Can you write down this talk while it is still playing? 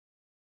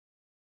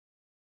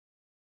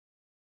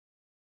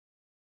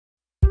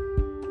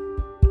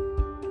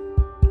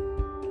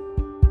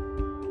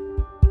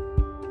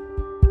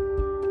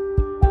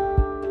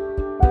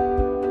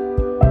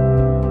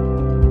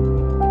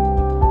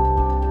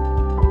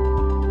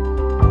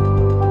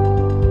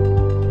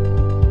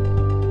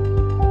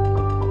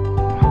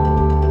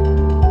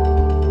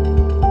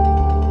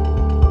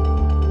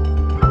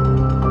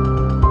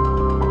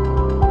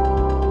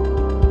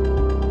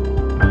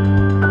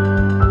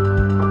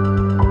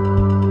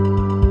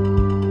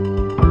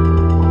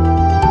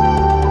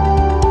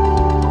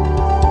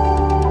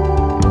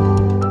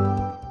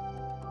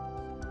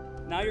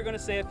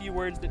few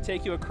words that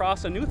take you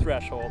across a new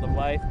threshold of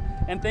life,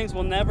 and things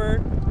will never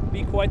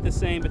be quite the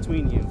same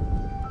between you.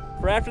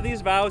 For after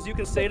these vows, you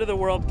can say to the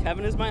world,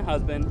 Kevin is my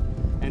husband,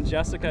 and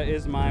Jessica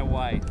is my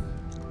wife.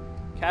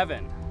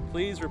 Kevin,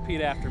 please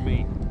repeat after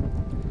me.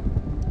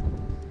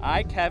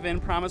 I, Kevin,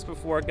 promise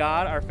before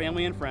God, our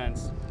family and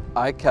friends.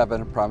 I,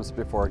 Kevin, promise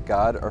before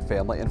God, our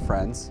family and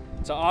friends.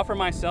 To offer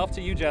myself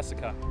to you,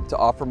 Jessica. To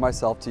offer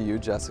myself to you,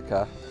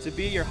 Jessica. To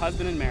be your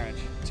husband in marriage.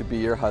 To be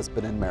your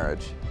husband in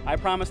marriage. I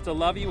promise to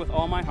love you with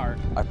all my heart.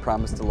 I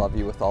promise to love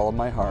you with all of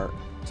my heart.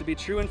 To be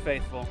true and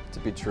faithful. To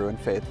be true and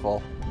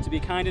faithful. To be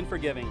kind and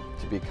forgiving.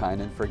 To be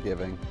kind and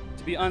forgiving.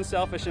 To be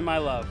unselfish in my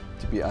love.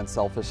 To be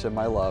unselfish in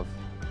my love.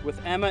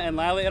 With Emma and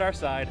Lila at our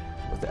side.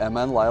 With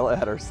Emma and Lila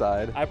at our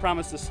side. I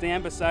promise to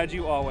stand beside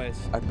you always.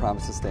 I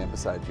promise to stand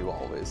beside you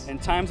always. In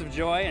times of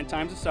joy and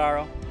times of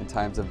sorrow. In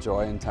times of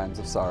joy and times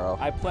of sorrow.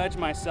 I pledge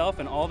myself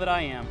and all that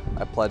I am.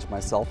 I pledge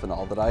myself and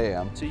all that I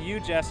am. To you,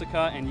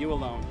 Jessica, and you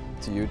alone.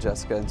 To you,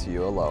 Jessica, and to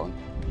you alone.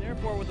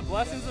 Therefore, with the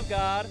blessings of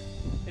God,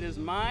 it is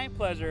my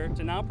pleasure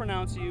to now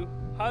pronounce you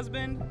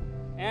husband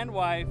and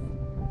wife.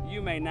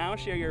 You may now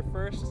share your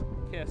first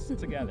kiss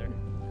together.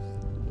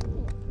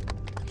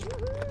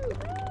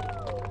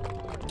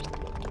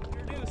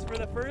 Introduce for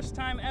the first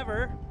time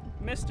ever,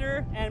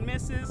 Mr. and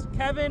Mrs.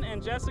 Kevin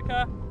and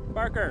Jessica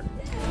Barker.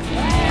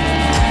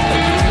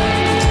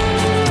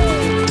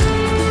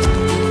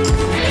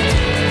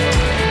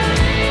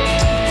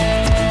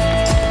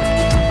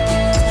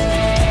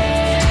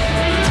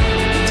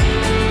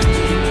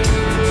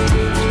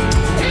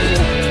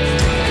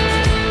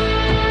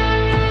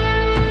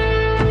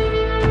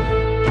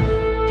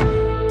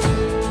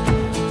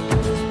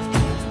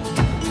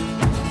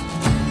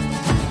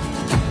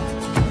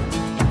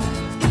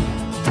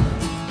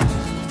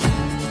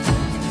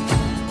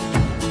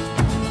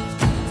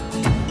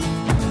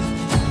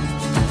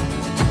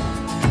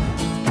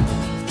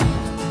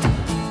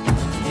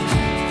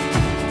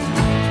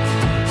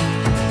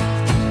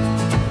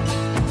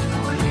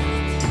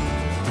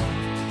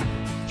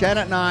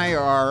 Janet and I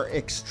are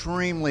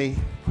extremely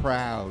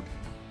proud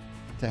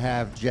to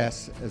have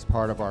Jess as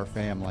part of our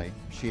family.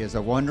 She is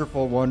a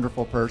wonderful,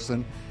 wonderful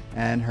person,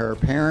 and her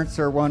parents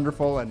are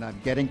wonderful, and I'm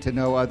getting to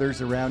know others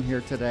around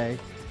here today.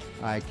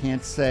 I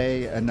can't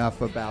say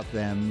enough about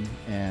them,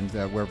 and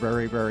we're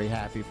very, very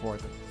happy for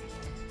them.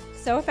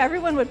 So if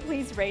everyone would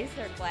please raise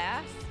their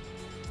glass.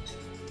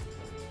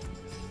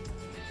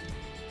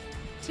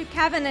 To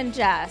Kevin and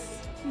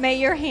Jess, may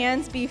your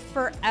hands be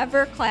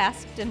forever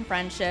clasped in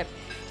friendship,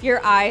 your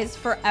eyes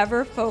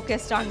forever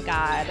focused on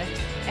God,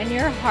 and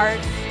your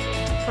hearts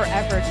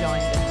forever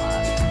joined in love.